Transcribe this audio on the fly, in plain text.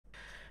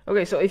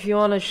Okay, so if you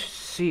want to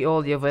see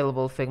all the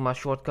available Figma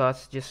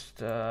shortcuts, just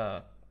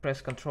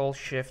press Control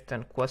Shift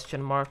and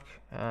question mark,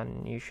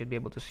 and you should be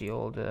able to see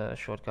all the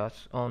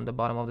shortcuts on the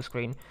bottom of the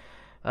screen.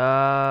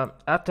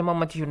 At the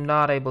moment, you're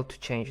not able to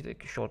change the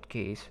short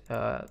keys.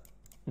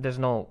 There's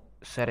no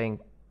setting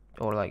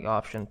or like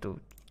option to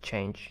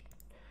change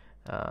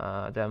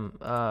them.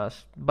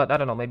 But I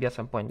don't know, maybe at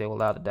some point they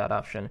will add that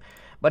option.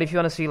 But if you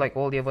want to see like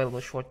all the available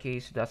short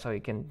keys, that's how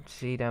you can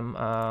see them.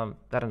 I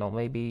don't know,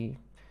 maybe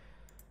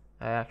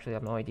I actually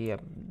have no idea.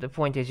 The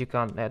point is you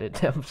can't edit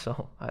them,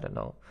 so I don't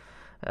know.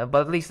 But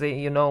at least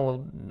you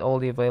know all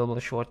the available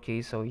short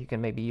keys, so you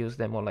can maybe use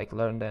them or like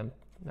learn them.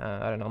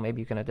 I don't know,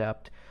 maybe you can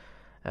adapt.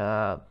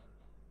 Uh,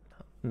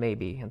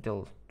 Maybe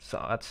until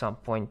at some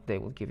point they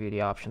will give you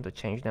the option to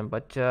change them,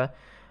 but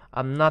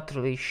I'm not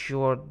really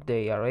sure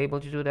they are able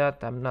to do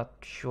that. I'm not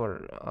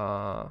sure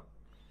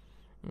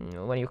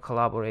when you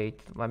collaborate.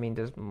 I mean,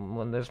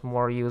 when there's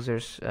more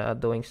users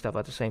doing stuff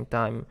at the same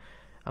time,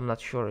 I'm not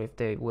sure if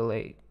they will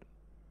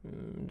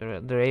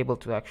they're able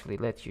to actually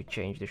let you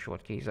change the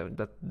short keys.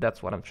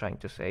 That's what I'm trying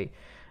to say.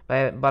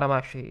 But I'm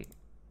actually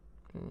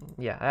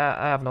yeah,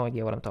 I have no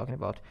idea what I'm talking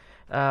about.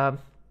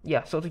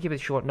 Yeah, so to keep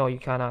it short, no, you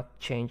cannot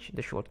change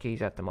the short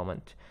keys at the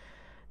moment.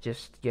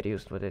 Just get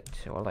used with it,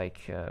 or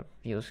like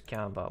use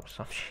Canva or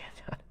some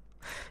shit.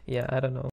 Yeah, I don't know.